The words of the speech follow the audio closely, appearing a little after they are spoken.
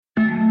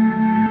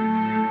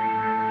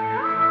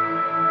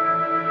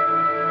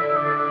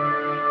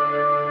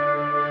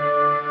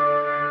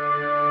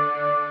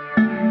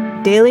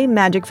Daily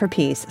Magic for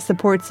Peace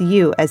supports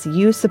you as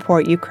you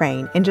support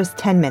Ukraine in just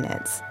 10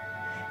 minutes.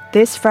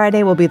 This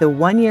Friday will be the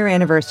 1-year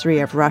anniversary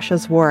of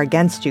Russia's war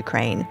against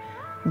Ukraine.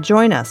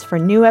 Join us for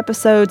new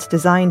episodes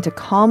designed to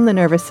calm the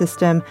nervous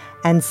system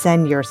and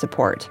send your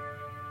support.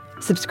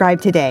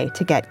 Subscribe today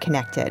to get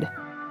connected.